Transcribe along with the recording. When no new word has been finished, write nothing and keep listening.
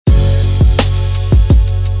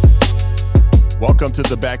Welcome to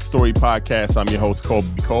the Backstory Podcast. I'm your host,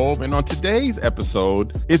 Colby Kolb. And on today's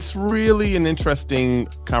episode, it's really an interesting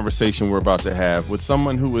conversation we're about to have with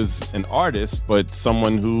someone who is an artist, but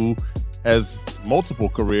someone who has multiple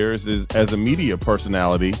careers as a media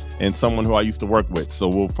personality and someone who I used to work with. So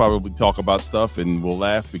we'll probably talk about stuff and we'll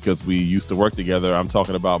laugh because we used to work together. I'm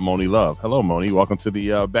talking about Monie Love. Hello, Monie. Welcome to the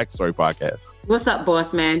Backstory Podcast. What's up,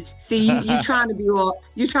 boss man? See, you're trying to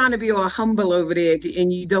be all humble over there,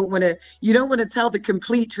 and you don't want to tell the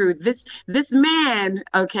complete truth. This man,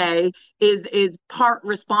 okay, is part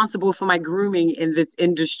responsible for my grooming in this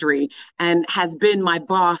industry and has been my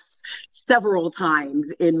boss several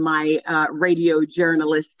times in my radio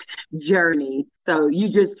journalist journey. So you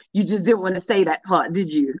just didn't want to say that part,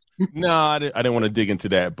 did you? No, I didn't want to dig into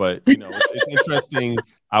that, but it's interesting.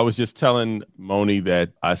 I was just telling Monie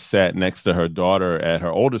that I sat next to her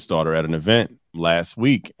oldest daughter at an event last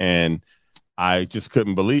week, and I just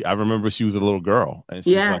couldn't believe. I remember she was a little girl, and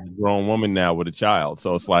she's like a grown woman now with a child.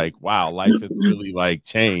 So it's like, wow, life has really like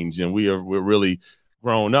changed, and we're really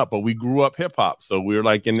grown up. But we grew up hip hop, so we're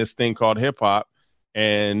like in this thing called hip hop.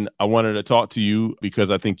 And I wanted to talk to you because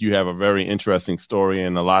I think you have a very interesting story.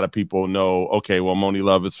 And a lot of people know, okay, well, Monie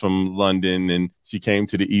Love is from London and she came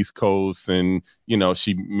to the East Coast and,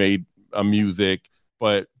 she made a music.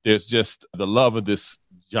 But there's just the love of this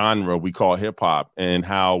genre we call hip hop and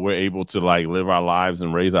how we're able to like live our lives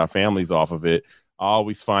and raise our families off of it. I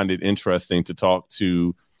always find it interesting to talk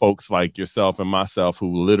to folks like yourself and myself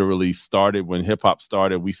who literally started when hip hop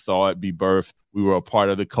started. We saw it be birthed. We were a part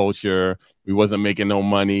of the culture. We wasn't making no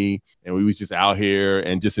money and we was just out here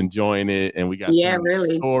and just enjoying it. And we got so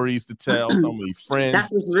many stories to tell, so many friends.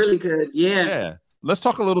 That was really good. Yeah. Let's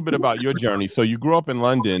talk a little bit about your journey. So you grew up in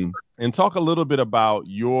London and talk a little bit about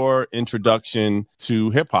your introduction to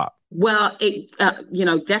hip hop. Well, it,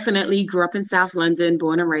 definitely grew up in South London,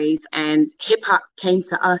 born and raised, and hip hop came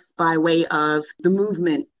to us by way of the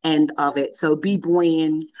movement end of it. So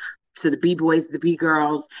b-boying, to the b-boys, the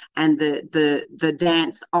b-girls, and the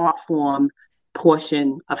dance art form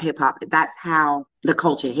portion of hip hop. That's how the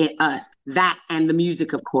culture hit us. That and the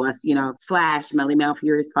music, of course, Flash, Melle Mel,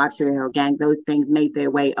 Furious 5, Sugar Hill Gang, those things made their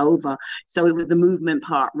way over. So it was the movement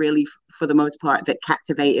part, really, for the most part, that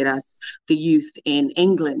captivated us, the youth in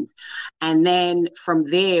England. And then from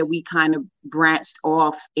there, we kind of branched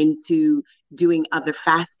off into doing other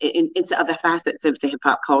facets of the hip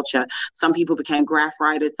hop culture. Some people became graph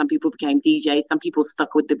writers, some people became DJs, some people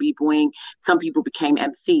stuck with the b-boying, some people became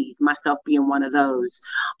MCs, myself being one of those.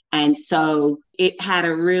 And so it had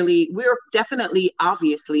we're definitely,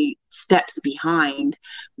 obviously, steps behind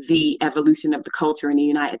the evolution of the culture in the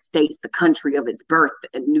United States, the country of its birth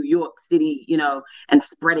in New York City, and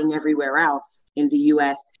spreading everywhere else in the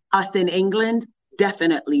US. Us in England,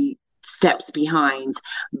 definitely steps behind,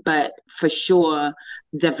 but for sure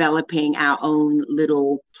developing our own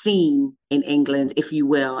little scene in England, if you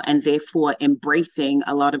will, and therefore embracing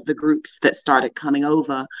a lot of the groups that started coming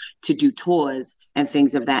over to do tours and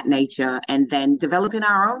things of that nature, and then developing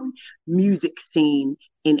our own music scene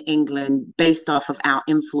in England based off of our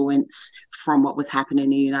influence from what was happening in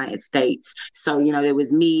the United States. So, there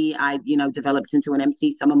was me, I, developed into an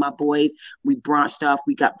MC, some of my boys, we branched off,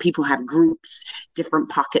 people have groups, different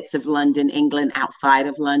pockets of London, England, outside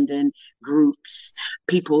of London, groups,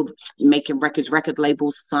 people making record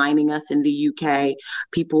labels, signing us in the UK,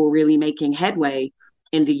 people really making headway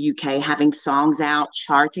in the UK, having songs out,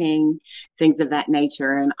 charting, things of that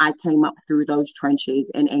nature. And I came up through those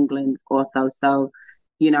trenches in England also. So,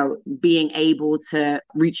 being able to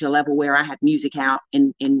reach a level where I had music out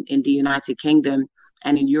in the United Kingdom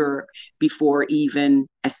and in Europe before even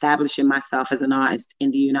establishing myself as an artist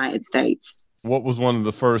in the United States. What was one of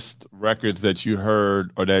the first records that you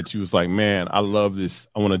heard or that you was like, man, I love this,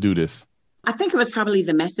 I want to do this? I think it was probably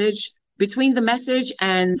The Message. Between The Message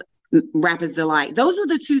and Rapper's Delight, those were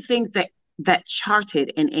the two things that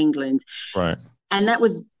charted in England. Right. And that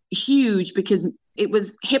was huge because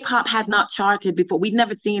hip hop had not charted before. We'd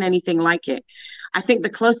never seen anything like it. I think the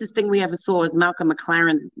closest thing we ever saw was Malcolm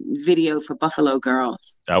McLaren's video for Buffalo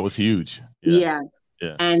Girls. That was huge. Yeah.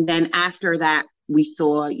 And then after that, we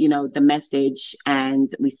saw, The Message, and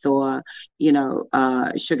we saw,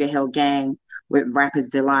 Sugar Hill Gang with Rapper's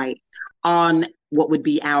Delight on what would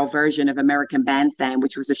be our version of American Bandstand,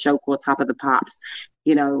 which was a show called Top of the Pops,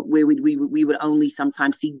 where we would only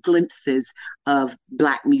sometimes see glimpses of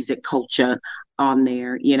Black music culture on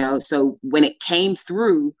there, So when it came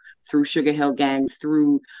through Sugar Hill Gang,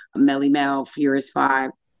 through Melle Mel, Furious 5,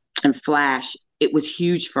 and Flash, it was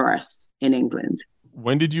huge for us in England.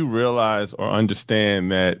 when did you realize or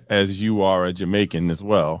understand that, as you are a Jamaican as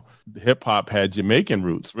well, hip hop had Jamaican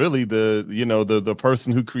roots? Really, the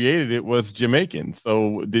person who created it was Jamaican.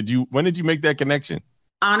 So when did you make that connection?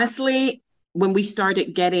 Honestly, when we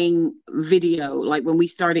started getting video, like when we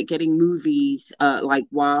started getting movies, like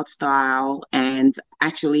Wild Style, and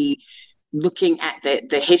actually looking at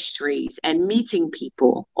the histories and meeting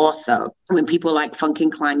people also, when people like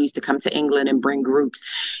Funkin' Klein used to come to England and bring groups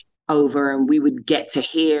over, and we would get to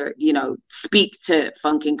hear, speak to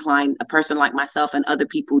Funkin' Klein, a person like myself and other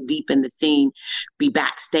people deep in the scene, be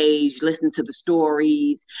backstage, listen to the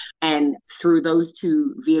stories, and through those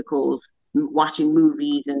two vehicles, watching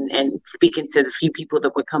movies and speaking to the few people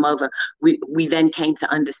that would come over, we then came to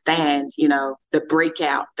understand, the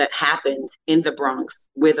breakout that happened in the Bronx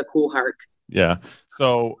with a Kool Herc. Yeah.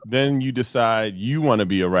 So then you decide you want to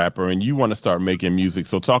be a rapper and you want to start making music.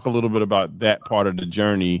 So talk a little bit about that part of the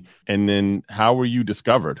journey, and then how were you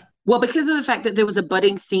discovered? Well, because of the fact that there was a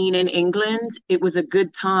budding scene in England, it was a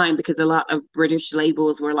good time because a lot of British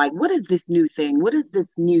labels were like, what is this new thing? What is this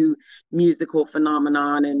new musical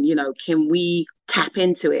phenomenon? And, can we tap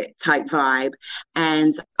into it type vibe?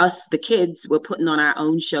 And us, the kids, were putting on our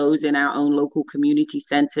own shows in our own local community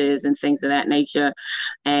centers and things of that nature,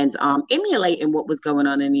 and emulating what was going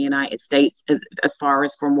on in the United States as far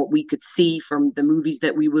as from what we could see from the movies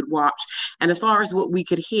that we would watch, and as far as what we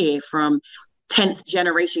could hear from 10th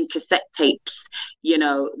generation cassette tapes,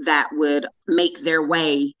 that would make their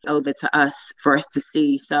way over to us for us to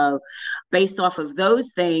see. So based off of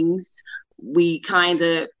those things, we kind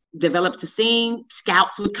of developed a scene.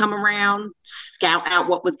 Scouts would come around, scout out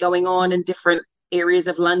what was going on in different areas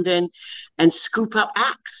of London, and scoop up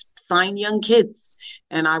acts, sign young kids.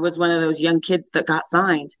 And I was one of those young kids that got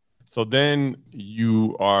signed. So then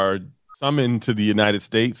you are summoned to the United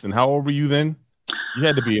States. And how old were you then? You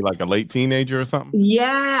had to be like a late teenager or something?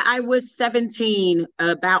 Yeah, I was 17,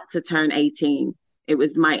 about to turn 18. It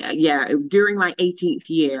was during my 18th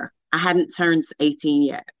year. I hadn't turned 18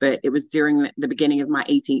 yet, but it was during the beginning of my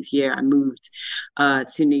 18th year. I moved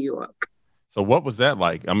to New York. So what was that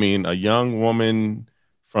like? I mean, a young woman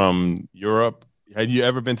from Europe. Had you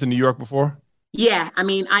ever been to New York before? Yeah, I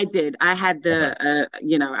mean, I did. I had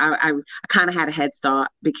I kind of had a head start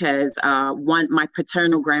because my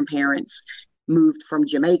paternal grandparents moved from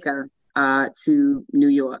Jamaica to New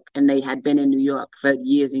York, and they had been in New York for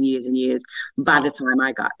years and years and years by the time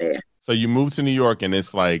I got there. So you moved to New York, and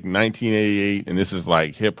it's like 1988, and this is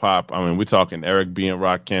like hip hop. I mean, we're talking Eric B. and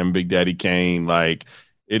Rakim, Big Daddy Kane. Like,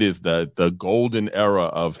 it is the golden era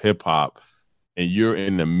of hip hop, and you're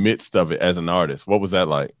in the midst of it as an artist. What was that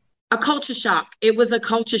like? A culture shock. It was a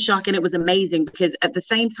culture shock, and it was amazing because at the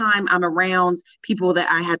same time I'm around people that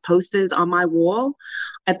I had posters on my wall.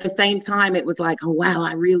 At the same time, it was like, oh, wow,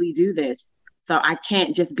 I really do this. So I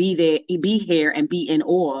can't just be here and be in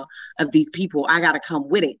awe of these people. I got to come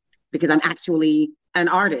with it because I'm actually an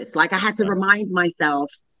artist. Like, I had to remind myself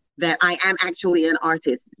that I am actually an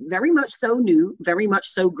artist, very much so new, very much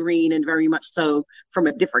so green, and very much so from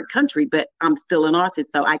a different country, but I'm still an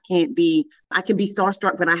artist. So I can be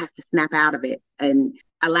starstruck, but I have to snap out of it and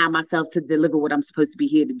allow myself to deliver what I'm supposed to be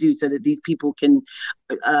here to do so that these people can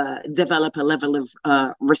develop a level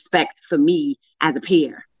of respect for me as a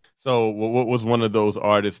peer. So what was one of those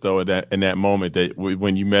artists, though, in that moment that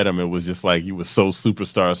when you met him, it was just like you were so super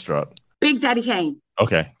starstruck? Big Daddy Kane.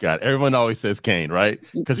 Okay, got it. Everyone always says Kane, right?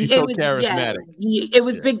 Because he's so charismatic. Yeah, it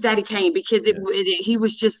was Big Daddy Kane because he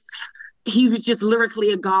was just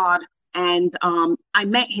lyrically a god, and I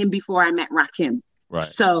met him before I met Rakim. Right.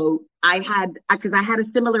 So I had a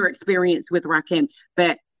similar experience with Rakim,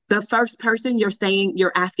 but the first person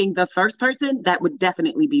you're asking the first person, that would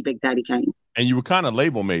definitely be Big Daddy Kane. And you were kind of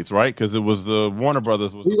label mates, right? Because it was the Warner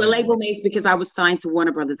Brothers. We were label mates because I was signed to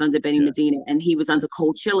Warner Brothers under Benny Medina, and he was under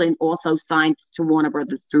Cold Chillin', also signed to Warner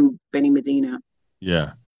Brothers through Benny Medina.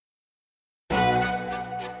 Yeah.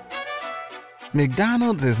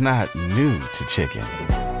 McDonald's is not new to chicken.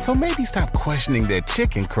 So maybe stop questioning their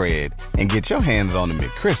chicken cred and get your hands on the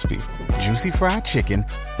McCrispy. Juicy fried chicken,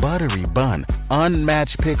 buttery bun,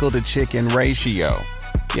 unmatched pickle to chicken ratio.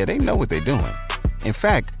 Yeah, they know what they're doing. In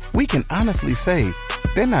fact, we can honestly say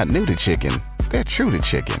they're not new to chicken, they're true to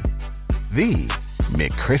chicken. The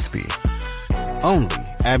McCrispy. Only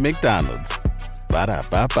at McDonald's.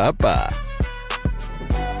 Ba-da-ba-ba-ba.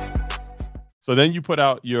 So then you put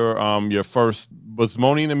out your first, was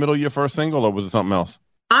Money in the Middle your first single, or was it something else?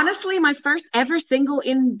 Honestly, my first ever single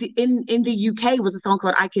in the UK was a song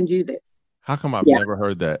called I Can Do This. How come I've never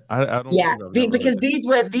heard that? I don't. Yeah, because these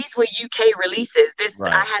were UK releases.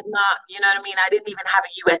 Right. I had not, you know what I mean? I didn't even have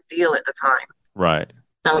a US deal at the time. Right.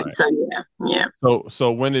 Right. So yeah.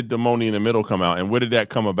 So when did the Moni in the Middle come out, and where did that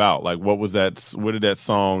come about? Like, what was that? Where did that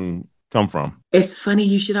song come from? It's funny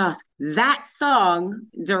you should ask. That song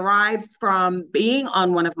derives from being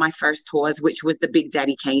on one of my first tours, which was the Big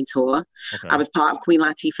Daddy Kane tour. I Okay. was part of Queen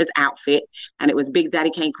Latifah's outfit, and it was Big Daddy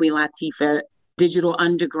Kane, Queen Latifah, Digital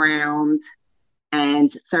Underground,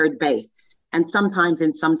 and Third Base. And sometimes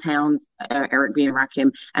in some towns, Eric B. and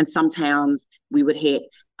Rakim, and some towns we would hit,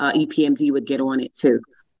 EPMD would get on it too,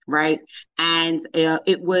 right? And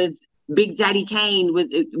it was Big Daddy Kane was,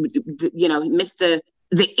 Mr.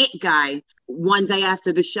 the it guy. One day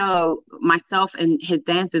after the show, myself and his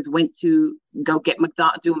dancers went to go get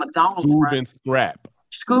do a McDonald's Scoob run. and Scrap.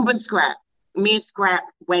 Scoob and Scrap. Me and Scrap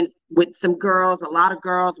went with some girls, a lot of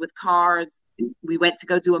girls with cars. We went to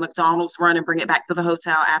go do a McDonald's run and bring it back to the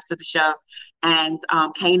hotel after the show. And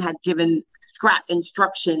Kane had given Scrap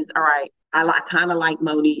instructions. All right, I kind of like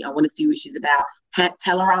Moni. I want to see what she's about.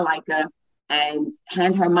 Tell her I like her and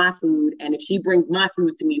hand her my food. And if she brings my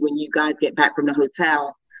food to me when you guys get back from the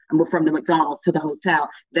hotel, and from the McDonald's to the hotel,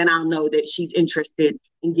 then I'll know that she's interested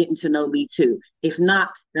in getting to know me too. If not,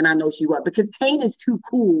 then I know she was, because Kane is too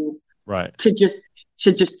cool Right. to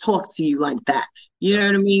just talk to you like that. You know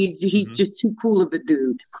what I mean? He's just too cool of a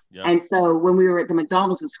dude. Yep. And so when we were at the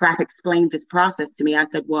McDonald's and Scrap explained this process to me, I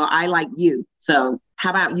said, well, I like you. So how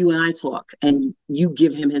about you and I talk and you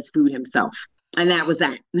give him his food himself? And that was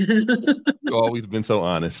that. You've always been so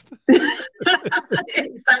honest. And so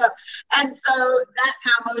that's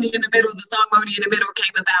how Moni in the Middle, the song Moni in the Middle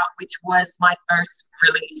came about, which was my first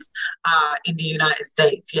release in the United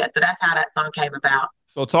States. Yeah, so that's how that song came about.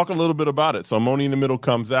 So talk a little bit about it. So Moni in the Middle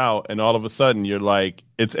comes out, and all of a sudden you're like,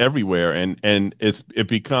 it's everywhere, and it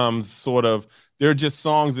becomes sort of, there are just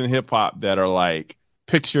songs in hip hop that are like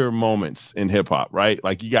picture moments in hip hop, right?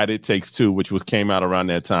 Like you got It Takes Two, which came out around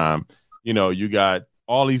that time. You know, you got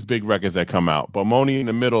all these big records that come out, but Moni in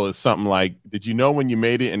the Middle is something like, did you know when you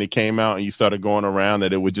made it and it came out and you started going around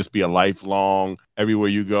that it would just be a lifelong, everywhere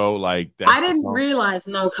you go? Like that. I didn't realize,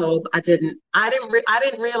 no, Cole, I didn't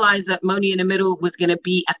realize that Moni in the Middle was going to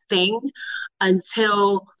be a thing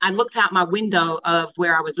until I looked out my window of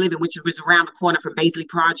where I was living, which was around the corner from Baisley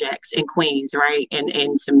Projects in Queens, right?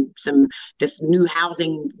 And this new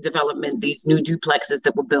housing development, these new duplexes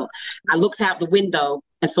that were built. I looked out the window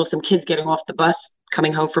and saw some kids getting off the bus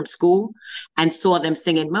coming home from school and saw them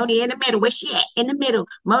singing Moni in the Middle, where she at? In the middle,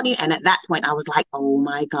 Moni. And at that point I was like, oh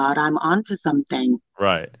my God, I'm onto something.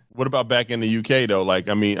 Right. What about back in the UK though? Like,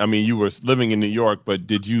 I mean, you were living in New York, but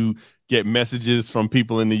did you get messages from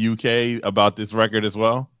people in the UK about this record as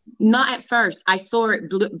well? Not at first. I saw it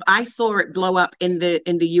blow up in the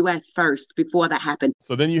US first before that happened.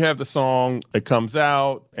 So then you have the song, it comes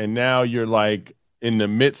out, and now you're like in the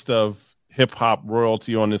midst of hip hop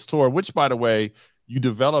royalty on this tour, which, by the way, you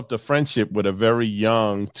developed a friendship with a very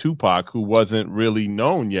young Tupac who wasn't really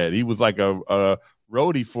known yet. He was like a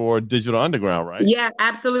roadie for Digital Underground, right? Yeah,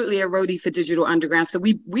 absolutely, a roadie for Digital Underground. So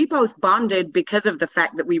we both bonded because of the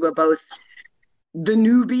fact that we were both the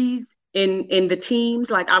newbies in the teams.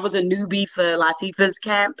 Like I was a newbie for Latifah's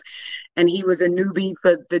camp, and he was a newbie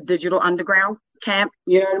for the Digital Underground camp.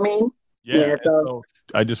 You know what I mean? Yeah. So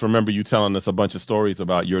I just remember you telling us a bunch of stories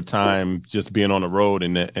about your time just being on the road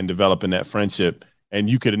and developing that friendship. And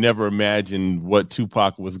you could have never imagined what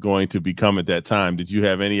Tupac was going to become at that time. Did you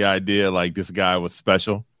have any idea like this guy was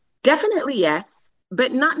special? Definitely, yes.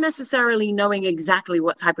 But not necessarily knowing exactly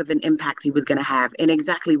what type of an impact he was going to have and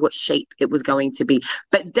exactly what shape it was going to be.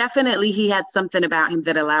 But definitely he had something about him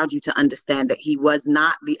that allowed you to understand that he was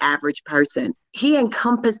not the average person. He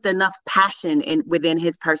encompassed enough passion within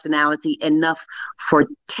his personality, enough for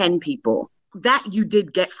 10 people. That you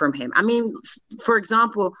did get from him. I mean, for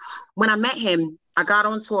example, when I met him, I got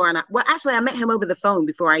on tour and I met him over the phone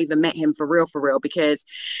before I even met him for real, because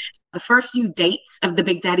the first few dates of the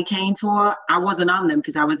Big Daddy Kane tour, I wasn't on them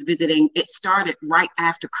because I was visiting. It started right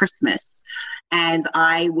after Christmas, and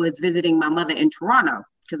I was visiting my mother in Toronto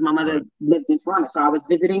because my mother lived in Toronto. So I was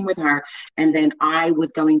visiting with her, and then I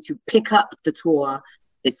was going to pick up the tour.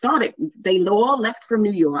 It started, they all left from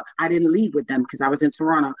New York. I didn't leave with them because I was in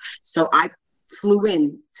Toronto. So I flew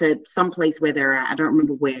in to some place where they're at. I don't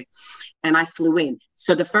remember where. And I flew in.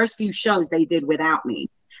 So the first few shows they did without me.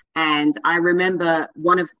 And I remember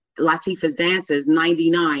one of Latifah's dancers,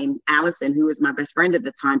 99, Allison, who was my best friend at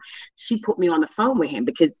the time, she put me on the phone with him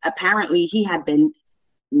because apparently he had been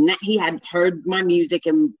he had heard my music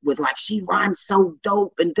and was like, she rhymes so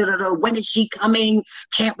dope and when is she coming?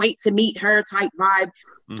 Can't wait to meet her type vibe.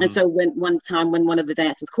 Mm-hmm. And so when one of the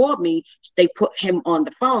dancers called me, they put him on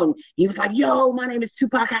the phone. He was like, yo, my name is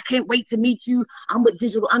Tupac. I can't wait to meet you. I'm with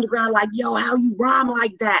Digital Underground. Like, yo, how you rhyme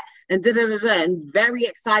like that? And and very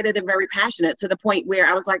excited and very passionate, to the point where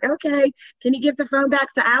I was like, okay, can you give the phone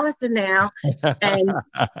back to Allison now?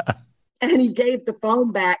 And he gave the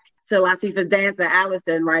phone back to Latifah's dancer,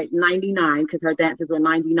 Allison, right? 99, because her dances were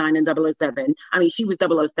 99 and 007. I mean, she was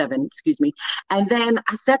 007, excuse me. And then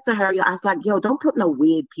I said to her, I was like, yo, don't put no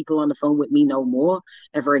weird people on the phone with me no more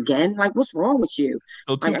ever again. Like, what's wrong with you?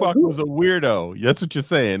 So Tupac was a weirdo. That's what you're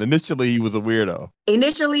saying. Initially, he was a weirdo.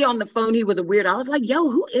 Initially on the phone, he was a weirdo. I was like,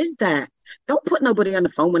 yo, who is that? Don't put nobody on the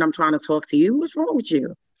phone when I'm trying to talk to you. What's wrong with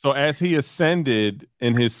you? So as he ascended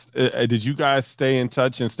in his, did you guys stay in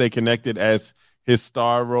touch and stay connected as his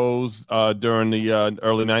star rose during the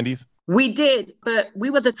early 90s? We did, but we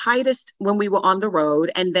were the tightest when we were on the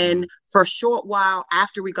road. And then for a short while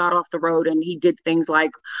after we got off the road, and he did things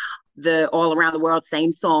like the All Around the World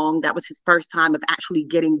Same Song. That was his first time of actually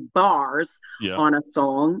getting bars on a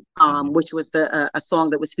song, which was a song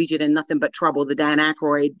that was featured in Nothing But Trouble, the Dan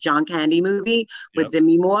Aykroyd, John Candy movie with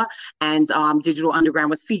Demi Moore. And Digital Underground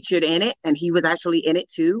was featured in it, and he was actually in it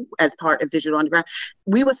too as part of Digital Underground.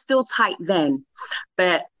 We were still tight then,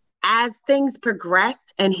 but as things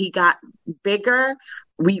progressed and he got bigger,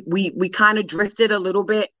 we kind of drifted a little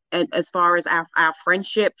bit. And as far as our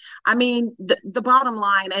friendship, I mean, the bottom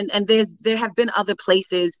line, and there have been other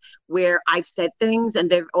places where I've said things, and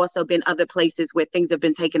there have also been other places where things have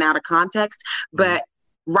been taken out of context. But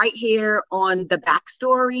right here on the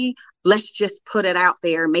backstory, let's just put it out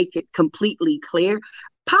there, make it completely clear.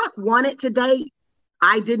 Pac wanted to date.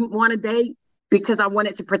 I didn't want to date because I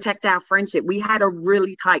wanted to protect our friendship. We had a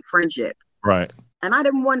really tight friendship. Right. And I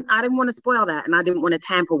didn't want to spoil that, and I didn't want to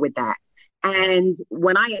tamper with that. And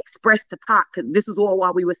when I expressed to Pac, because this is all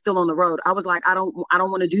while we were still on the road, I was like, I don't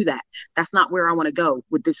want to do that. That's not where I want to go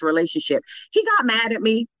with this relationship. He got mad at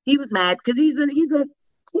me. He was mad because he's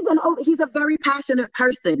a very passionate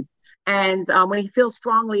person. And when he feels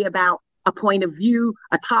strongly about a point of view,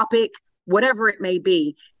 a topic, whatever it may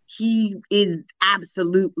be, he is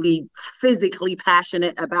absolutely physically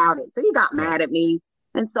passionate about it. So he got mad at me.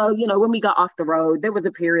 And so, when we got off the road, there was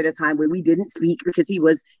a period of time where we didn't speak because he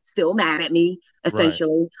was still mad at me,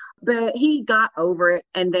 essentially. Right. But he got over it.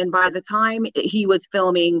 And then by the time he was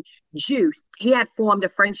filming Juice, he had formed a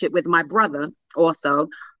friendship with my brother also.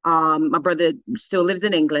 My brother still lives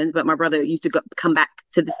in England, but my brother used to come back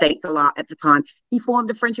to the States a lot at the time. He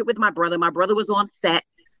formed a friendship with my brother. My brother was on set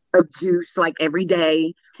of Juice like every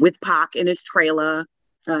day with Pac in his trailer.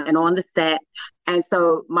 And on the set. And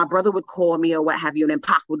so my brother would call me or what have you, and then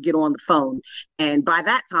Pac would get on the phone. And by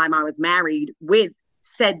that time, I was married with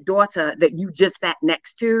said daughter that you just sat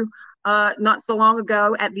next to not so long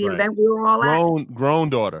ago at the event we were all at.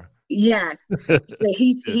 Grown daughter. Yes. So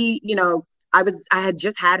I had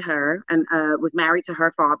just had her and was married to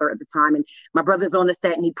her father at the time. And my brother's on the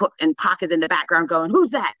set, and Pac is in the background going,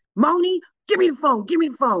 "Who's that? Moni? Give me the phone. Give me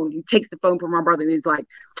the phone." He takes the phone from my brother and he's like,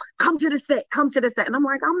 come to the set. And I'm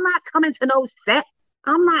like, I'm not coming to no set.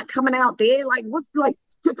 I'm not coming out there. Like, what's like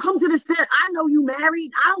to come to the set? I know you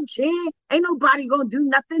married. I don't care. Ain't nobody gonna do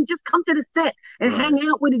nothing. Just come to the set and hang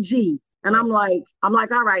out with a G. And I'm like,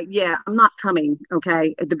 all right, yeah, I'm not coming,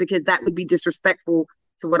 okay? Because that would be disrespectful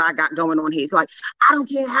to what I got going on here. It's like, I don't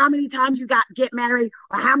care how many times you get married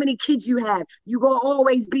or how many kids you have. You gonna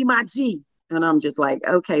always be my G. And I'm just like,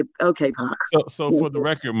 okay, Pac. So for the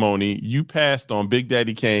record, Moni, you passed on Big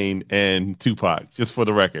Daddy Kane and Tupac. Just for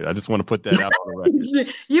the record, I just want to put that out on the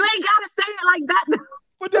record. You ain't gotta say it like that.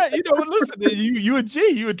 But that, listen, you a G,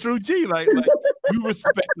 you a true G. Like you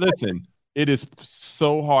respect. Listen, it is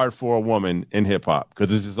so hard for a woman in hip hop because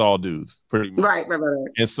this is all dudes, pretty much. Right.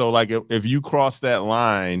 And so, like, if you cross that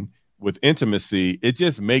line with intimacy, it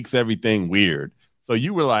just makes everything weird. So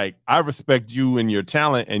you were like, I respect you and your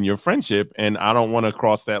talent and your friendship, and I don't want to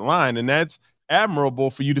cross that line. And that's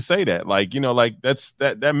admirable for you to say that. Like,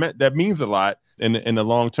 that means a lot in the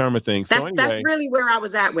long term of things. That's really where I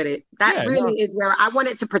was at with it. That is where I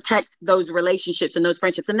wanted to protect those relationships and those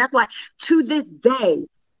friendships. And that's why to this day,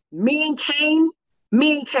 me and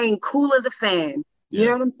Kane, cool as a fan. You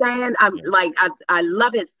know what I'm saying? I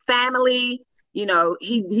love his family. He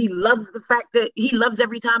loves the fact that he loves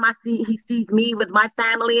every time he sees me with my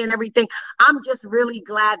family and everything. I'm just really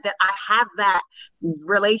glad that I have that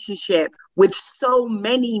relationship with so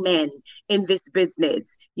many men in this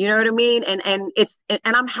business. You know what I mean? And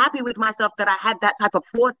I'm happy with myself that I had that type of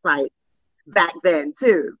foresight back then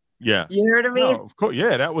too. Yeah. You know what I mean? No, of course.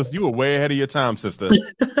 Yeah, you were way ahead of your time, sister.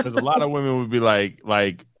 Because a lot of women would be like,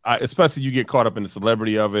 especially you get caught up in the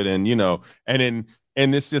celebrity of it, and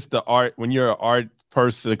and it's just the art. When you're an art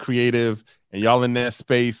person, creative, and y'all in that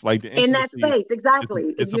space, like in that space,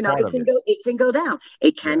 exactly. It can go down.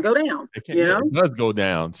 It can go down. It does go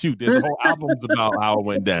down. Shoot, there's a whole albums about how it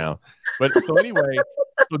went down. But so anyway,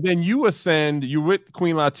 so then you ascend. You with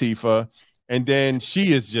Queen Latifah, and then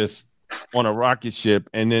she is just on a rocket ship,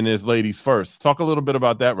 and then there's Ladies First. Talk a little bit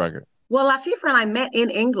about that record. Well, Latifah and I met in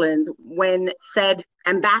England when said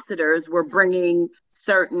ambassadors were bringing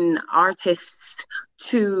certain artists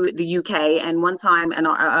to the UK. And one time,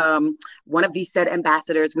 one of these said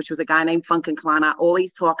ambassadors, which was a guy named Funkin' Klein, I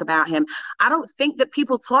always talk about him. I don't think that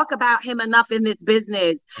people talk about him enough in this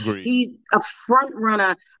business. Agreed. He's a front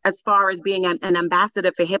runner as far as being an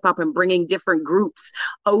ambassador for hip hop and bringing different groups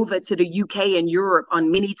over to the UK and Europe on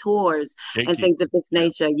mini tours and things of this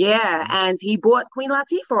nature. Yeah. And he brought Queen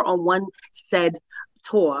Latifah on one said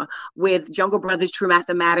tour with Jungle Brothers, True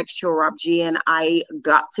Mathematics, Chill Rob G, and I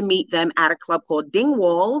got to meet them at a club called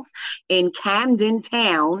Dingwalls in Camden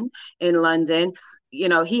Town in London.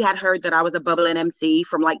 He had heard that I was a bubbling MC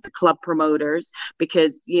from like the club promoters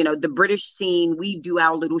because, the British scene, we do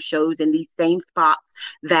our little shows in these same spots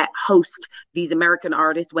that host these American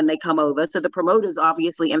artists when they come over. So the promoters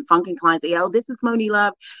obviously and Funkin' Klein say, this is Moni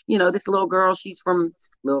Love. This little girl, she's from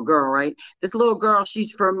This little girl,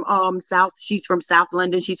 she's from South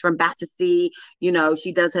London. She's from Battersea.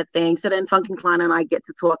 She does her thing. So then Funkin' Klein and I get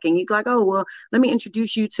to talking. He's like, oh, well, let me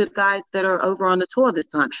introduce you to the guys that are over on the tour this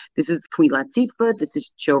time. This is Queen Latifah. This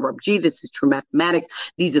is Chill Rob G. This is True Mathematics.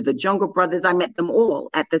 These are the Jungle Brothers. I met them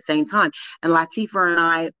all at the same time. And Latifah and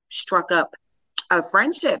I struck up a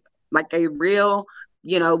friendship, like a real,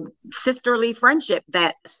 sisterly friendship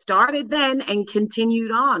that started then and continued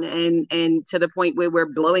on and to the point where we're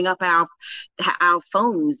blowing up our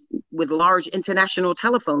phones with large international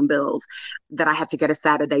telephone bills that I had to get a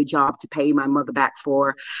Saturday job to pay my mother back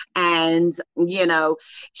for. And,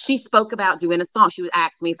 she spoke about doing a song. She would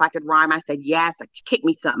ask me if I could rhyme. I said, yes. I kicked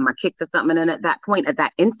her something. And at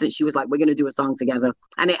that instant, she was like, we're going to do a song together.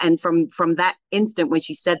 And from that instant, when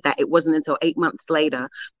she said that, it wasn't until 8 months later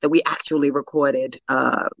that we actually recorded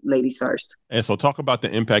Ladies First. And so talk about the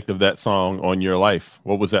impact of that song on your life.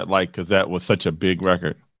 What was that like? Because that was such a big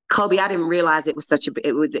record. Kobe, I didn't realize it was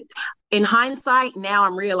in hindsight, now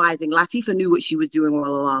I'm realizing Latifah knew what she was doing all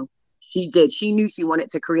along. She did. She knew she wanted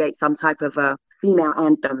to create some type of a female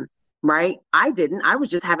anthem, right? I didn't. I was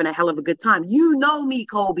just having a hell of a good time. You know me,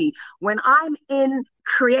 Kobe. When I'm in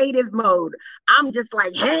creative mode, I'm just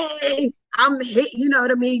like, hey, I'm hit, you know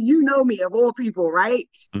what I mean? You know me, of all people, right?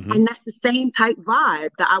 Mm-hmm. And that's the same type vibe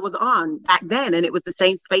that I was on back then. And it was the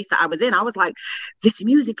same space that I was in. I was like, this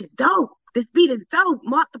music is dope. This beat is dope.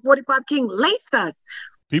 Mark the 45 King laced us.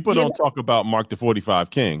 People don't talk about Mark the 45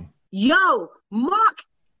 King. Yo, Mark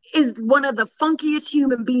is one of the funkiest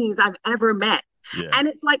human beings I've ever met. Yeah. And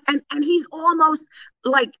it's like, and he's almost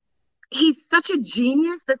like, he's such a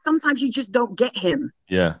genius that sometimes you just don't get him.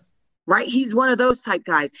 Yeah. Right? He's one of those type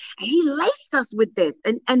guys. And he laced us with this.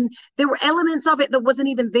 And there were elements of it that wasn't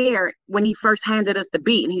even there when he first handed us the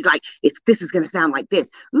beat. And he's like, this is going to sound like this.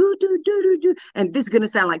 Ooh, do, do, do, do. And this is going to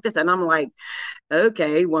sound like this. And I'm like,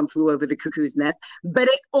 okay, One Flew Over the Cuckoo's Nest. But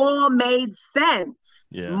it all made sense.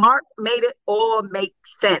 Yeah. Mark made it all make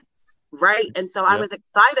sense. Right. And so I was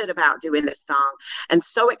excited about doing this song, and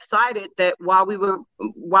so excited that while we were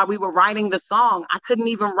writing the song, I couldn't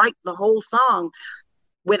even write the whole song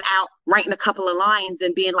without writing a couple of lines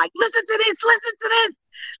and being like, listen to this,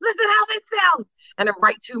 listen how this sounds. And then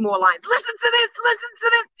write 2 more lines. Listen to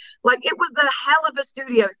this. Like, it was a hell of a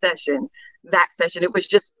studio session, that session. It was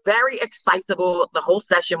just very excitable. The whole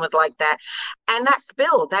session was like that. And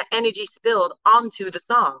that energy spilled onto the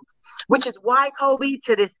song, which is why, Kobe,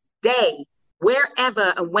 to this day,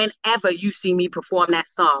 wherever and whenever you see me perform that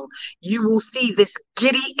song, you will see this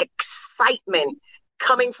giddy excitement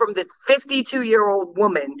coming from this 52-year-old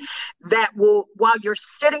woman that will, while you're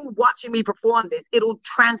sitting watching me perform this, it'll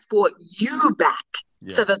transport you back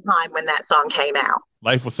to the time when that song came out.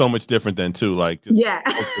 Life was so much different then too. Like,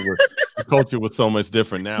 the culture was so much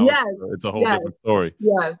different now. Yes. It's a whole different story.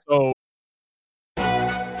 Yes. So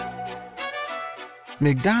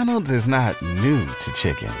McDonald's is not new to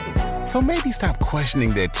chicken. So maybe stop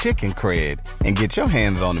questioning their chicken cred and get your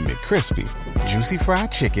hands on the McCrispy. Juicy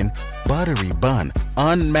fried chicken, buttery bun,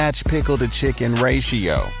 unmatched pickle to chicken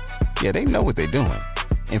ratio. Yeah, they know what they're doing.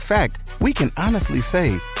 In fact, we can honestly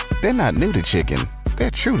say they're not new to chicken. They're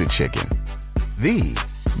true to chicken. The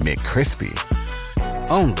McCrispy.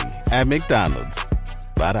 Only at McDonald's.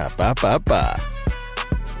 Ba-da-ba-ba-ba.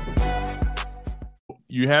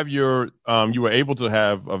 you have your you were able to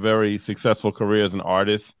have a very successful career as an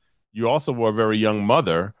artist. You also were a very young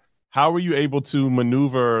mother. How were you able to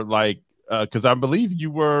maneuver, like, because I believe you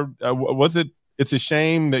were, was it It's a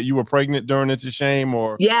Shame that you were pregnant during It's a Shame,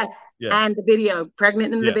 or? Yes. Yeah. And the video,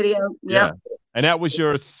 pregnant in the video. Yep. Yeah. And that was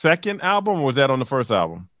your second album, or was that on the first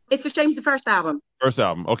album? It's a Shame's the first album. First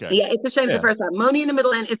album. Okay. Yeah. It's a Shame's the first album. Money in the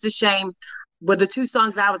Middle and It's a Shame were the two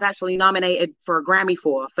songs I was actually nominated for a Grammy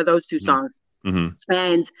for those two songs. Mm-hmm.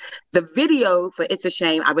 And the video for It's a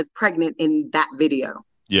Shame, I was pregnant in that video.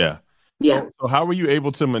 Yeah. Yeah. So how were you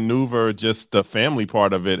able to maneuver just the family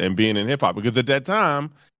part of it and being in hip hop? Because at that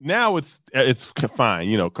time, now it's fine.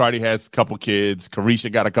 You know, Cardi has a couple kids,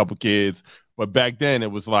 Carisha got a couple kids, but back then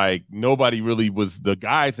it was like nobody really was. The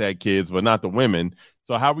guys had kids, but not the women.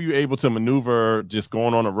 So how were you able to maneuver just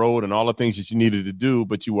going on the road and all the things that you needed to do,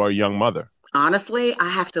 but you were a young mother? Honestly, I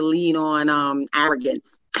have to lean on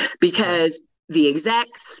arrogance, because the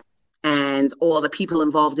execs and all the people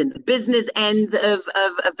involved in the business end of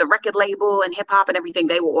the record label and hip hop and everything,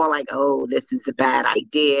 they were all like, oh, this is a bad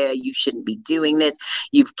idea. You shouldn't be doing this.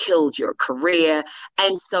 You've killed your career.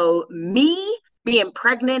 And so me being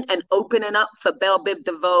pregnant and opening up for Bell Biv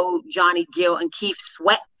DeVoe, Johnny Gill, and Keith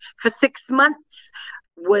Sweat for 6 months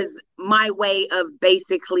was my way of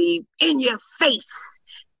basically in your face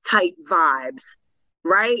type vibes.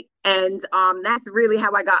 Right. And that's really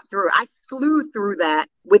how I got through. I flew through that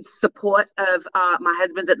with support of my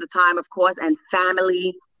husband at the time, of course, and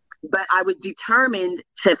family. But I was determined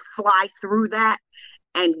to fly through that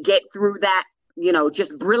and get through that, you know,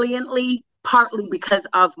 just brilliantly, partly because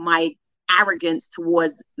of my arrogance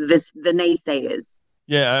towards the naysayers.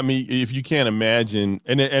 Yeah, I mean, if you can't imagine,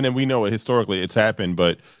 and then we know it historically, it's happened,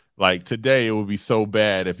 but like today, it would be so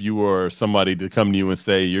bad if you were somebody to come to you and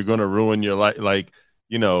say, you're going to ruin your life. Like,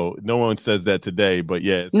 you know, no one says that today, but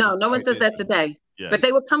yeah. No one says that today. Yeah. But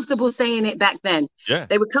they were comfortable saying it back then. Yeah.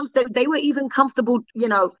 They were even comfortable, you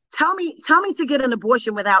know, tell me to get an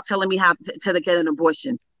abortion without telling me how to get an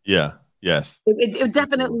abortion. Yeah. Yes. It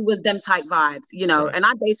definitely was them type vibes, you know, right. And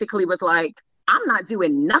I basically was like, I'm not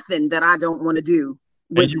doing nothing that I don't want to do.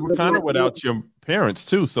 And you were kind of without your parents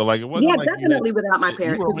too. So like, it wasn't like definitely without my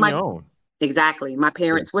parents. You were on your own. Exactly. My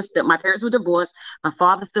parents were divorced. My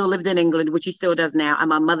father still lived in England, which he still does now. And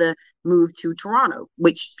my mother moved to Toronto,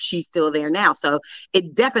 which she's still there now. So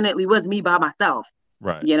it definitely was me by myself.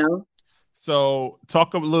 Right. You know? So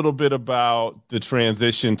talk a little bit about the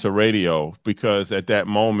transition to radio, because at that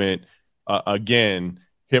moment, again,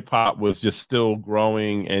 hip hop was just still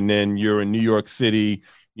growing. And then you're in New York City,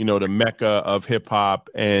 you know, the mecca of hip hop,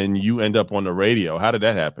 and you end up on the radio. How did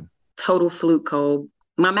that happen? Total fluke, Cole.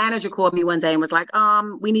 My manager called me one day and was like,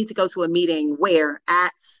 we need to go to a meeting where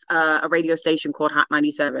at a radio station called Hot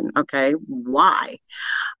 97. Okay, why?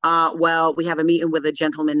 Well, we have a meeting with a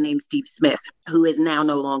gentleman named Steve Smith, who is now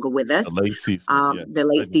no longer with us. The late Steve Smith. Yes. The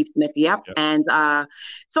late Steve Smith, yep. And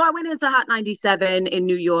so I went into Hot 97 in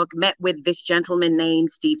New York, met with this gentleman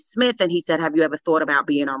named Steve Smith, and he said, have you ever thought about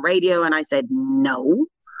being on radio? And I said, no.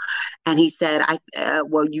 And he said,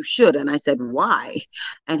 well, you should. And I said, why?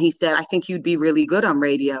 And he said, I think you'd be really good on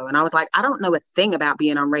radio. And I was like, I don't know a thing about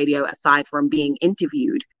being on radio aside from being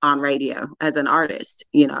interviewed on radio as an artist.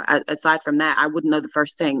 You know, aside from that, I wouldn't know the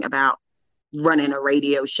first thing about running a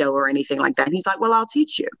radio show or anything like that. And he's like, well, I'll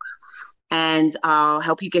teach you. And I'll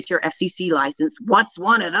help you get your FCC license. What's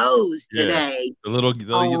one of those today? The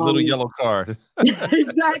little yellow card.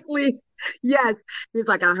 Exactly. Yes. He's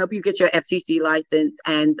like, I'll help you get your FCC license.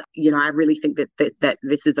 And, you know, I really think that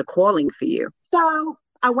this is a calling for you. So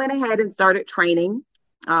I went ahead and started training.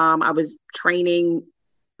 I was training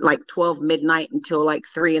like 12 midnight until like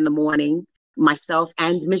 3 a.m. Myself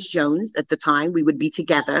and Miss Jones at the time, we would be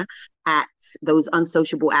together at those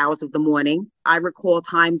unsociable hours of the morning. I recall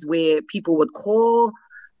times where people would call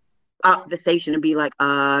up the station and be like,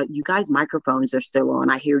 you guys' microphones are still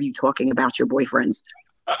on. I hear you talking about your boyfriends.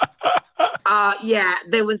 Yeah,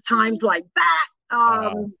 there was times like that.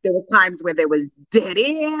 There were times where there was dead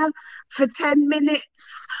air for 10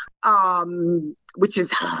 minutes, which is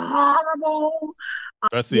horrible.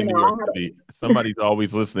 Especially in New York City. Somebody's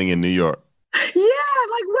always listening in New York. Yeah,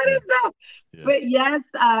 like what is that? Yeah. But yes,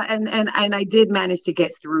 and I did manage to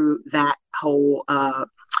get through that whole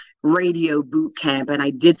radio boot camp, and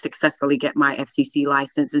I did successfully get my FCC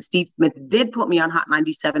license. And Steve Smith did put me on Hot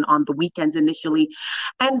 97 on the weekends initially,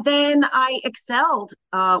 and then I excelled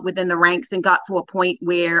within the ranks and got to a point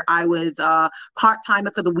where I was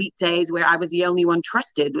part-timer for the weekdays, where I was the only one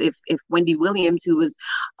trusted. If Wendy Williams, who was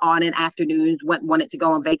on in afternoons, wanted to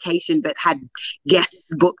go on vacation but had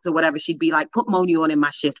guests booked or whatever, she'd be like, put Moni on in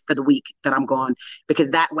my shift for the week that I'm gone,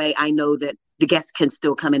 because that way I know that the guests can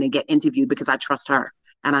still come in and get interviewed because I trust her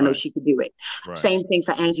and I know she could do it. Right. Same thing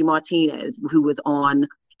for Angie Martinez, who was on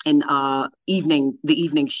in the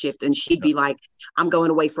evening shift, and she'd be like, I'm going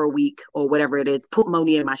away for a week or whatever it is, put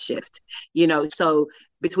Moni in my shift, you know. So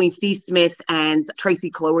between Steve Smith and Tracy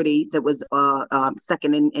Cloherty, that was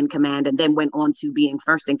second in command and then went on to being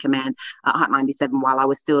first in command at Hot 97 while I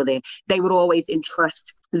was still there, they would always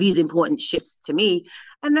entrust these important shifts to me,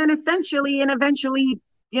 and then essentially and eventually,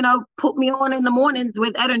 you know, put me on in the mornings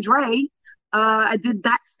with Ed and Dre. I did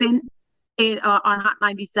that stint on Hot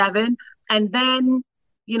 97, and then,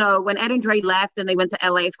 you know, when Ed and Dre left and they went to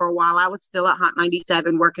LA for a while, I was still at Hot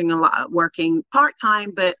 97 working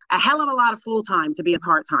part-time, but a hell of a lot of full-time to be a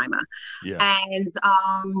part-timer. Yeah.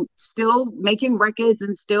 And still making records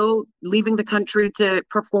and still leaving the country to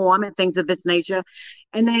perform and things of this nature.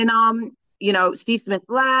 And then, you know, Steve Smith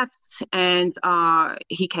left and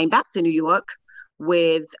he came back to New York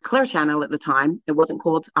with Clear Channel at the time. It wasn't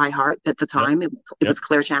called iHeart at the time. It was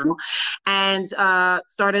Clear Channel. And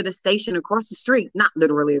started a station across the street, not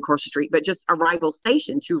literally across the street, but just a rival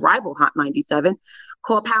station to rival Hot 97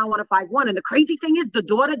 called Power 105.1. And the crazy thing is, the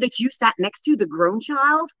daughter that you sat next to, the grown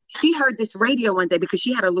child, she heard this radio one day because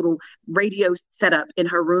she had a little radio set up in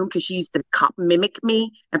her room because she used to mimic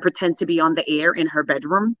me and pretend to be on the air in her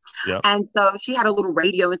bedroom. Yep. And so she had a little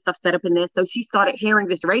radio and stuff set up in there. So she started hearing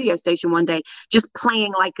this radio station one day, just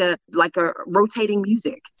playing like a rotating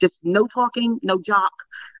music, just no talking, no jock,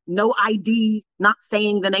 no ID, not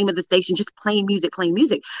saying the name of the station, just playing music.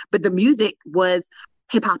 But the music was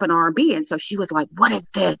hip hop and R&B. And so she was like, what is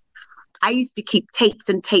this? I used to keep tapes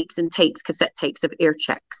and tapes and tapes, cassette tapes of Air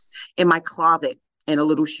Checks in my closet in a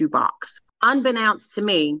little shoebox. Unbeknownst to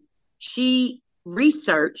me, she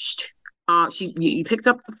researched, you picked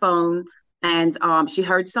up the phone and she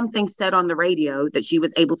heard something said on the radio that she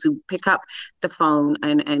was able to pick up the phone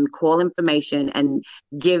and call information and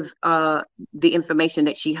give the information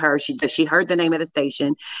that she heard. She heard the name of the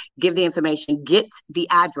station, give the information, get the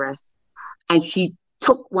address, and she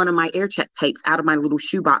took one of my Air Check tapes out of my little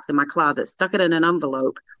shoebox in my closet, stuck it in an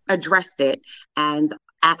envelope, addressed it, and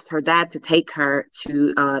asked her dad to take her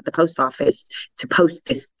to the post office to post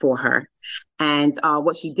this for her. And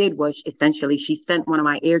what she did was essentially she sent one of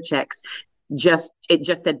my Air Checks. It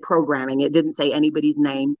just said programming. It didn't say anybody's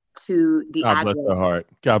name to the address. God bless her heart.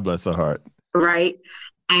 God bless her heart. Right.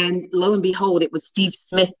 And lo and behold, it was Steve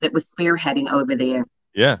Smith that was spearheading over there.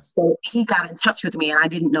 Yeah. So he got in touch with me and I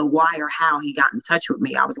didn't know why or how he got in touch with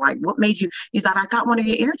me. I was like, what made you? He's like, I got one of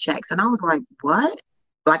your Air Checks. And I was like, what?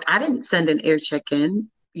 Like, I didn't send an Air Check in,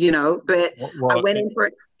 you know, but I went in for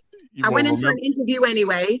an interview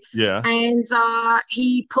anyway. Yeah. And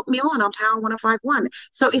he put me on Power 105.1.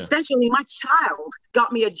 So essentially my child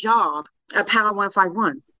got me a job at Power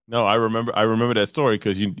 105.1. No, I remember that story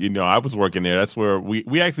because you know I was working there. That's where we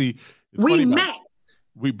actually met.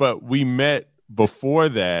 We met before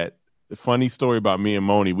that. The funny story about me and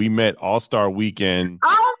Moni, we met All-Star Weekend.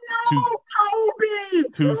 Oh no, Kobe!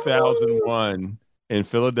 2001 in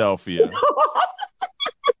Philadelphia.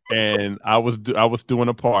 And I was doing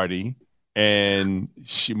a party, and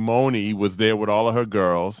Moni was there with all of her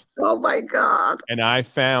girls. Oh my God! And I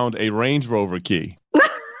found a Range Rover key.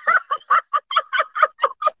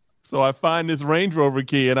 So I find this Range Rover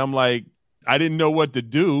key, and I'm like, I didn't know what to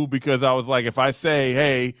do because I was like, if I say,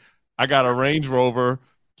 hey, I got a Range Rover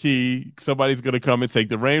key, somebody's gonna come and take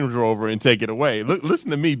the Range Rover and take it away. Listen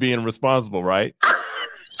to me being responsible, right?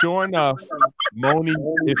 Sure enough, Moni,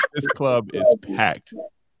 this club is packed.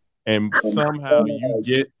 And somehow you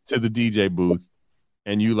get to the DJ booth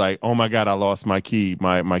and you like, oh my God, I lost my key,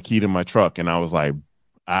 my key to my truck. And I was like,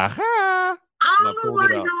 aha. Oh my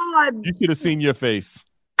God. You should have seen your face.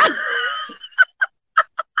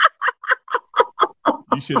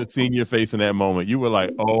 You should have seen your face in that moment. You were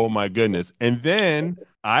like, oh my goodness. And then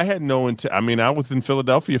I had I was in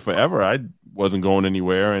Philadelphia forever. I wasn't going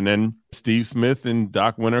anywhere. And then Steve Smith and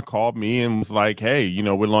Doc Winter called me and was like, hey, you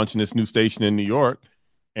know, we're launching this new station in New York.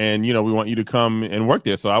 And, you know, we want you to come and work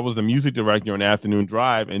there. So I was the music director on Afternoon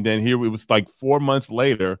Drive. And then here it was like 4 months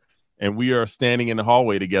later, and we are standing in the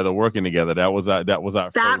hallway together, working together. That was our That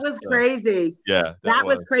was crazy. Yeah. That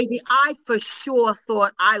was crazy. I for sure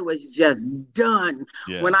thought I was just done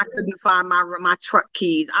when I couldn't find my truck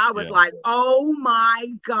keys. I was like, oh my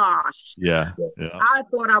gosh. Yeah. I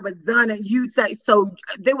thought I was done. And you say, so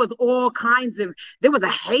there was there was a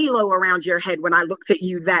halo around your head when I looked at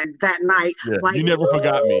you that night. Yeah. Like, you never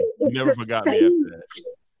forgot me. You never forgot me after that.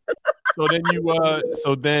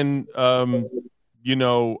 So then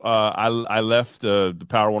I left the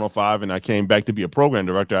Power 105 and I came back to be a program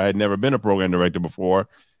director. I had never been a program director before.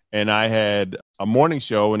 and I had a morning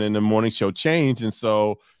show, and then the morning show changed. And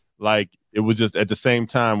so like, it was just at the same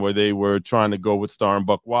time where they were trying to go with Star and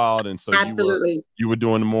Buck Wild. And so Absolutely. you were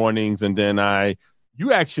doing the mornings, and then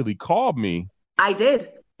you actually called me. I did.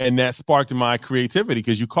 And that sparked my creativity,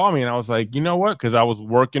 because you called me and I was like, you know what? Because I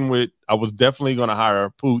was definitely going to hire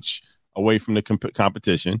Pooch away from the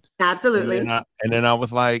competition. Absolutely. And then I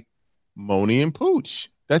was like, Moni and Pooch.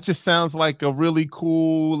 That just sounds like a really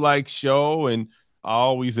cool like show. And I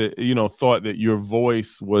always, thought that your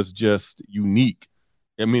voice was just unique.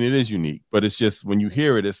 I mean, it is unique, but it's just when you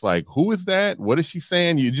hear it, it's like, who is that? What is she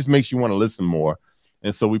saying? It just makes you want to listen more.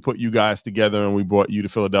 And so we put you guys together and we brought you to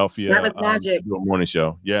Philadelphia. That was magic. To do a morning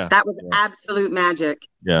show. Yeah. That was absolute magic.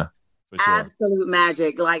 Yeah. For sure. Absolute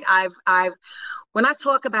magic. Like when I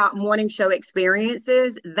talk about morning show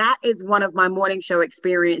experiences, that is one of my morning show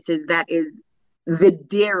experiences that is the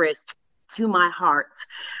dearest to my heart,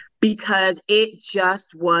 because it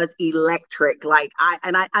just was electric. Like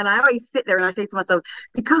I always sit there and I say to myself,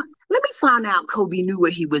 let me find out Kobe knew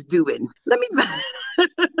what he was doing. Let me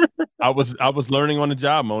I was learning on the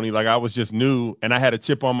job, Moni. Like I was just new, and I had a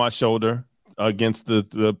chip on my shoulder against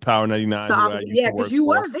the Power 99. Because you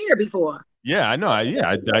were there before. Yeah, I know.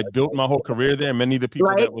 I built my whole career there. Many of the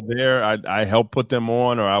people that were there, I helped put them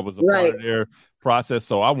on, or I was a part of their process.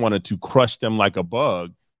 So I wanted to crush them like a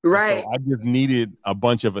bug. Right. So I just needed a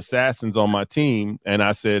bunch of assassins on my team, and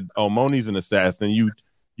I said, "Oh, Moni's an assassin. You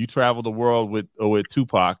travel the world with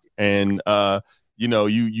Tupac, and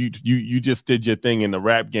you just did your thing in the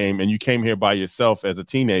rap game, and you came here by yourself as a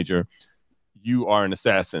teenager. You are an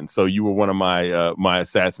assassin. So you were one of my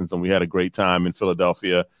assassins, and we had a great time in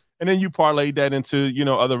Philadelphia. And then you parlayed that into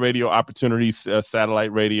other radio opportunities,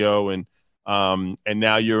 satellite radio, and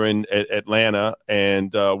now you're in Atlanta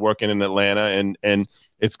and working in Atlanta, and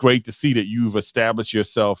it's great to see that you've established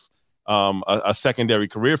yourself a secondary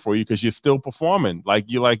career for you, because you're still performing.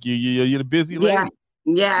 You're the busy lady.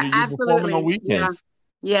 Yeah, you're absolutely. On weekends.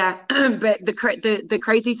 Yeah. But the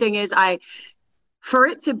crazy thing is, for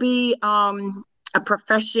it to be a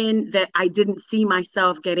profession that I didn't see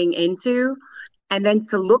myself getting into, and then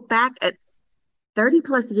to look back at 30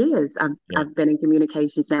 plus years, I've been in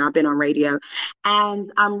communications now. I've been on radio,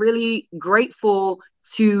 and I'm really grateful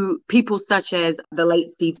to people such as the late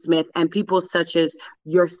Steve Smith, and people such as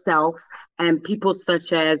yourself, and people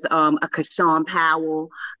such as a Kashawn Powell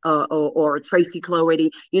or a Tracy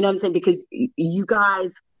Cloherty. You know what I'm saying? Because you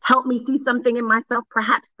guys helped me see something in myself,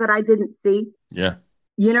 perhaps that I didn't see. Yeah.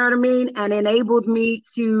 You know what I mean? And enabled me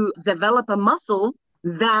to develop a muscle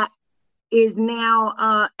that is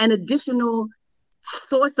now an additional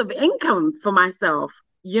source of income for myself.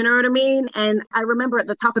 You know what I mean? And I remember at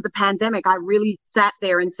the top of the pandemic, I really sat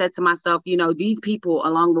there and said to myself, these people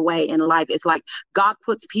along the way in life, it's like God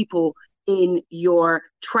puts people in your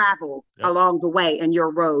travel along the way, and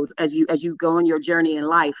your road as you go on your journey in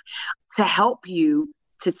life, to help you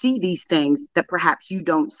to see these things that perhaps you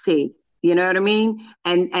don't see. You know what I mean?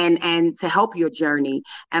 And to help your journey.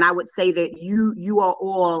 And I would say that you are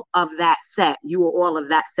all of that set. You are all of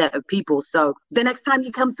that set of people. So the next time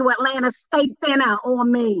you come to Atlanta, steak dinner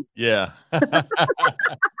on me. Yeah.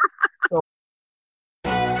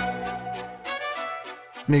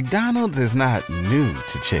 McDonald's is not new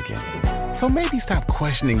to chicken. So maybe stop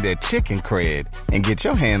questioning their chicken cred and get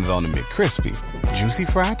your hands on the McCrispy. Juicy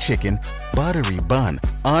fried chicken, buttery bun,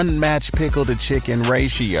 unmatched pickle to chicken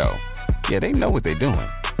ratio. Yeah, they know what they're doing.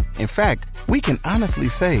 In fact, we can honestly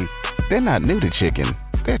say they're not new to chicken.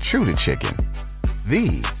 They're true to chicken.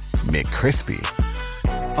 The McCrispy.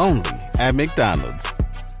 Only at McDonald's.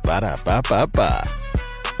 Ba-da-ba-ba-ba.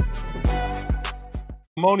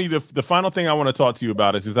 Moni, the final thing I want to talk to you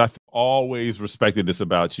about is I've always respected this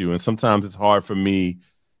about you. And sometimes it's hard for me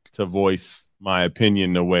to voice my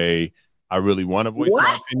opinion the way I really want to voice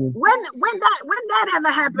my opinion. When that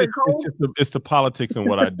ever happened, Cole? It's the politics and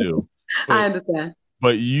what I do. I understand.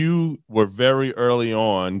 But you were very early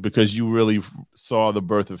on, because you really saw the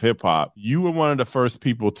birth of hip hop. You were one of the first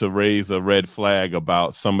people to raise a red flag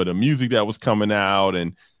about some of the music that was coming out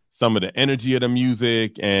and some of the energy of the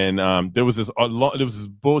music. And there was this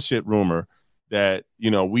bullshit rumor that,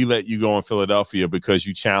 we let you go in Philadelphia because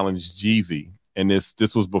you challenged Jeezy. And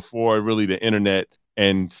this was before really the internet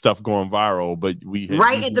and stuff going viral, but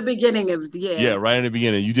at the beginning of right in the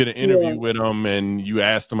beginning, you did an interview with him, and you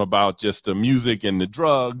asked him about just the music and the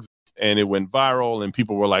drugs, and it went viral, and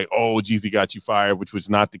people were like, "Oh, Jeezy got you fired," which was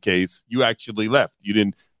not the case. You actually left. You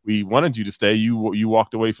didn't. We wanted you to stay. You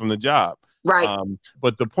walked away from the job. Right.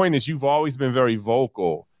 But the point is, you've always been very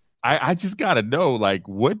vocal. I just gotta know,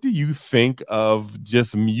 what do you think of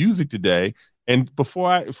just music today? And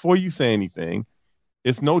before you say anything,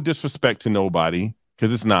 it's no disrespect to nobody,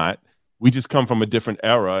 because it's not. We just come from a different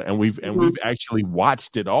era, and we've actually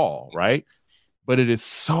watched it all, right? But it is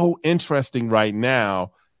so interesting right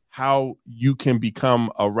now how you can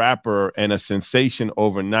become a rapper and a sensation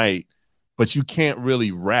overnight, but you can't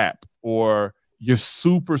really rap, or you're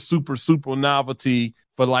super, super, super novelty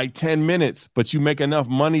for like 10 minutes, but you make enough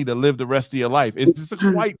money to live the rest of your life. It's a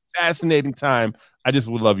quite fascinating time. I just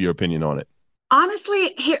would love your opinion on it.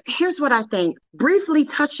 Honestly, here's what I think. Briefly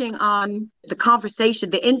touching on the conversation,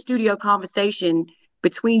 the in-studio conversation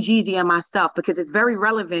between Jeezy and myself, because it's very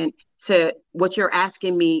relevant to what you're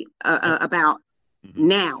asking me about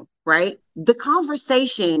now, right? The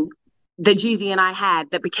conversation that Jeezy and I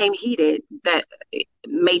had that became heated, that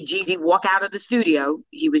made Jeezy walk out of the studio.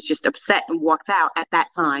 He was just upset and walked out at that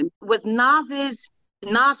time, was Nas's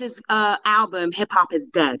album, Hip Hop is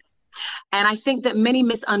Dead. And I think that many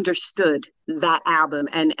misunderstood that album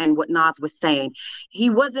and what Nas was saying. He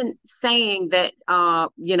wasn't saying that,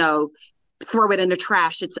 throw it in the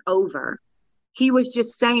trash, it's over. He was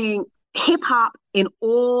just saying hip hop in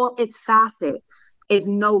all its facets is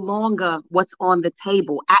no longer what's on the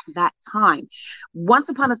table at that time. Once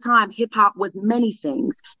upon a time, hip hop was many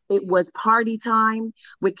things. It was party time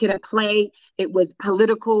with Kid and Play. It was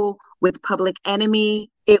political with Public Enemy.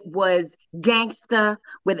 It was gangsta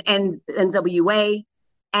with NWA.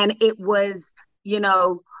 And it was,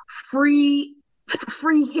 free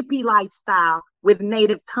hippie lifestyle with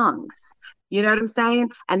Native Tongues. You know what I'm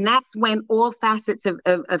saying? And that's when all facets of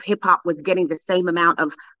hip hop was getting the same amount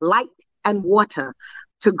of light and water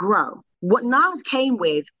to grow. What Nas came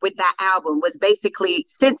with that album was basically,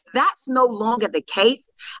 since that's no longer the case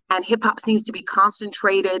and hip hop seems to be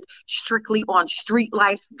concentrated strictly on street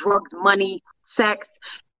life, drugs, money, sex,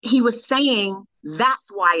 he was saying that's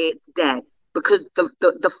why it's dead, because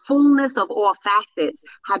the fullness of all facets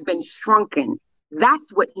had been shrunken.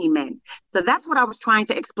 That's what he meant. So that's what I was trying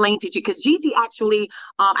to explain to you, because Jeezy actually,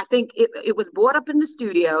 I think it was brought up in the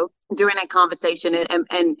studio during that conversation, and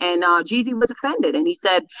Jeezy was offended, and he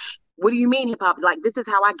said, "What do you mean hip hop? Like, this is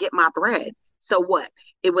how I get my bread." So what?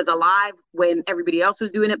 It was alive when everybody else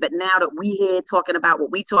was doing it, but now that we here talking about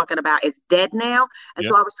what we talking about is dead now. And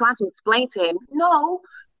so I was trying to explain to him, no,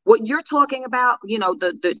 what you're talking about,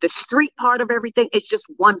 the street part of everything is just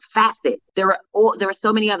one facet. There are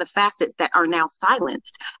so many other facets that are now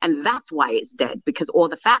silenced, and that's why it's dead, because all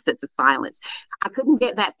the facets are silenced. I couldn't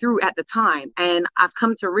get that through at the time, and I've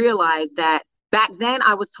come to realize that back then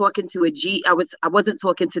I was talking to I wasn't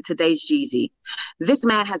talking to today's Jeezy. This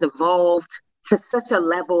man has evolved to such a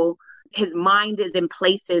level. His mind is in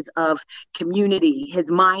places of community. His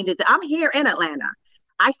mind is, I'm here in Atlanta.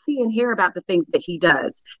 I see and hear about the things that he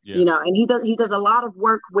does, and he does a lot of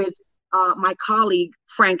work with my colleague,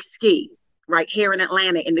 Frank Ski, right here in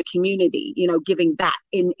Atlanta in the community, giving back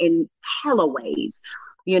in hella ways,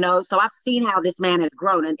 so I've seen how this man has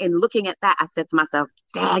grown. And in looking at that, I said to myself,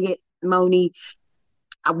 dang it, Moni,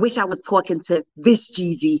 I wish I was talking to this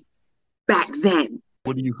Jeezy back then.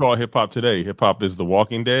 What do you call hip hop today? Hip hop is The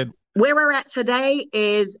Walking Dead? Where we're at today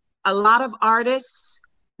is a lot of artists,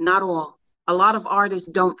 not all, a lot of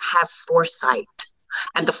artists don't have foresight.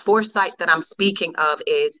 And the foresight that I'm speaking of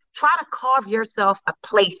is try to carve yourself a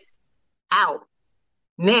place out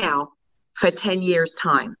now for 10 years'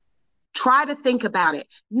 time. Try to think about it.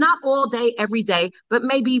 Not all day, every day, but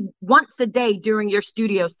maybe once a day during your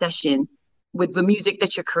studio session with the music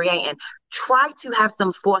that you're creating. Try to have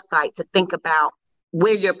some foresight to think about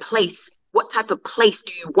where your place, what type of place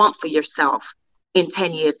do you want for yourself in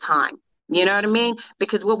 10 years' time? You know what I mean?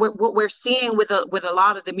 Because what we're seeing with a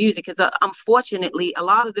lot of the music is, unfortunately, a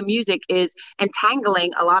lot of the music is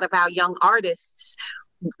entangling a lot of our young artists,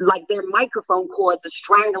 like their microphone cords are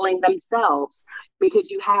strangling themselves, because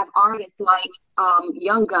you have artists like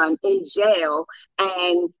Young Gun in jail,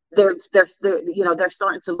 and they're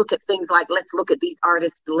starting to look at things like, let's look at these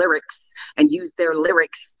artists' lyrics and use their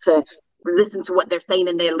lyrics to listen to what they're saying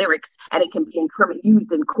in their lyrics, and it can be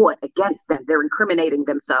used in court against them. They're incriminating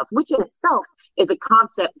themselves, which in itself is a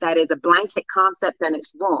concept that is a blanket concept, and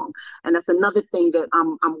it's wrong. And that's another thing that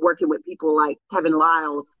I'm working with people like Kevin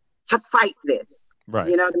Liles to fight this. Right.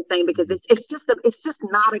 You know what I'm saying? Because it's just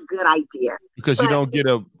not a good idea. Because you don't get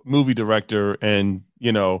a movie director and,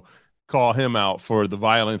 call him out for the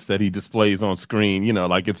violence that he displays on screen,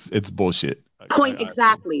 like it's bullshit.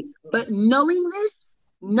 Exactly. But knowing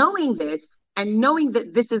this and knowing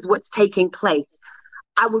that this is what's taking place,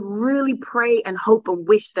 I would really pray and hope and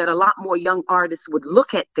wish that a lot more young artists would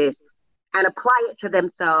look at this and apply it to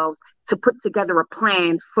themselves to put together a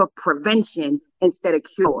plan for prevention instead of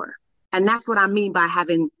cure. And that's what I mean by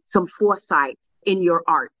having some foresight in your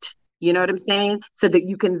art. You know what I'm saying? So that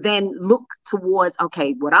you can then look towards,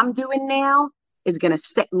 okay, what I'm doing now is going to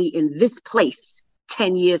set me in this place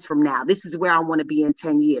 10 years from now. This is where I want to be in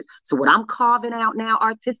 10 years. So what I'm carving out now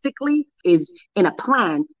artistically is in a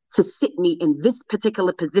plan to sit me in this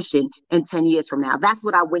particular position in 10 years from now. That's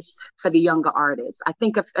what I wish for the younger artists. I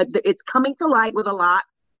think it's coming to light with a lot.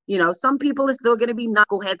 You know, some people are still going to be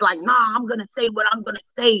knuckleheads like, nah, I'm going to say what I'm going to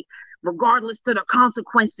say, regardless to the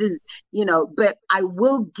consequences, you know, but I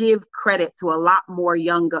will give credit to a lot more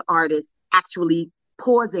younger artists actually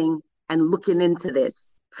pausing and looking into this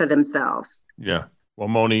for themselves. Yeah. Well,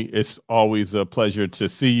 Moni, it's always a pleasure to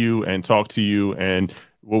see you and talk to you. And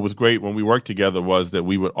what was great when we worked together was that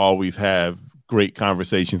we would always have great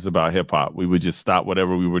conversations about hip hop. We would just stop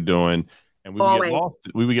whatever we were doing and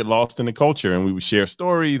we would get lost in the culture, and we would share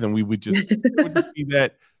stories, and we would just, see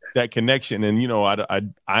that connection. And, you know,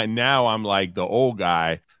 I now I'm like the old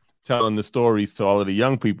guy telling the stories to all of the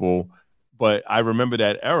young people, but I remember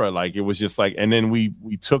that era. Like, it was just like, and then we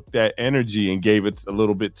took that energy and gave it a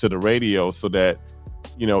little bit to the radio so that,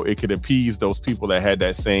 you know, it could appease those people that had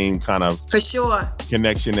that same kind of for sure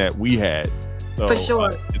connection that we had. So, for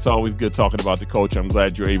sure. It's always good talking about the culture. I'm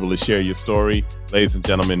glad you're able to share your story. Ladies and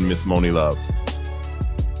gentlemen, Miss Moni Love.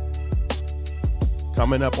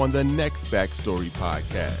 Coming up on the next Backstory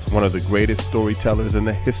podcast, one of the greatest storytellers in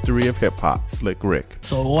the history of hip-hop, Slick Rick.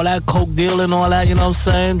 So all that coke deal and all that, you know what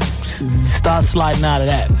I'm saying, start sliding out of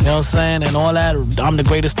that, you know what I'm saying, and all that, I'm the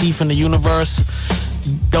greatest thief in the universe.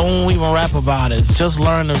 Don't even rap about it. Just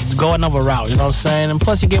learn to go another route, you know what I'm saying? And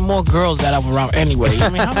plus, you get more girls that other route anyway. I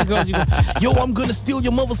mean, how many girls you got? Yo, I'm gonna steal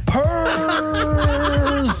your mother's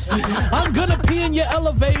purse. I'm gonna pee in your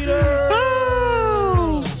elevator.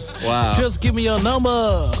 Wow. Just give me your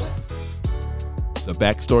number. The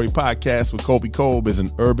Backstory Podcast with Kobe Kolb is an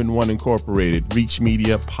Urban One Incorporated, Reach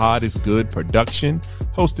Media, Pod is Good production,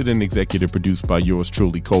 hosted and executive produced by yours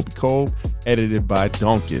truly, Kobe Kolb, edited by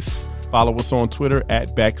Donkus. Follow us on Twitter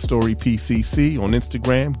at BackstoryPCC, on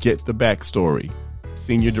Instagram, Get the Backstory.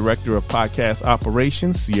 Senior Director of Podcast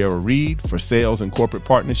Operations, Sierra Reed. For Sales and Corporate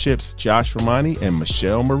Partnerships, Josh Romani and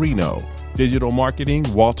Michelle Marino. Digital Marketing,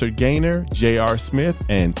 Walter Gaynor, J.R. Smith,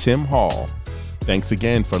 and Tim Hall. Thanks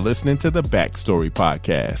again for listening to the Backstory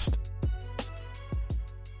Podcast.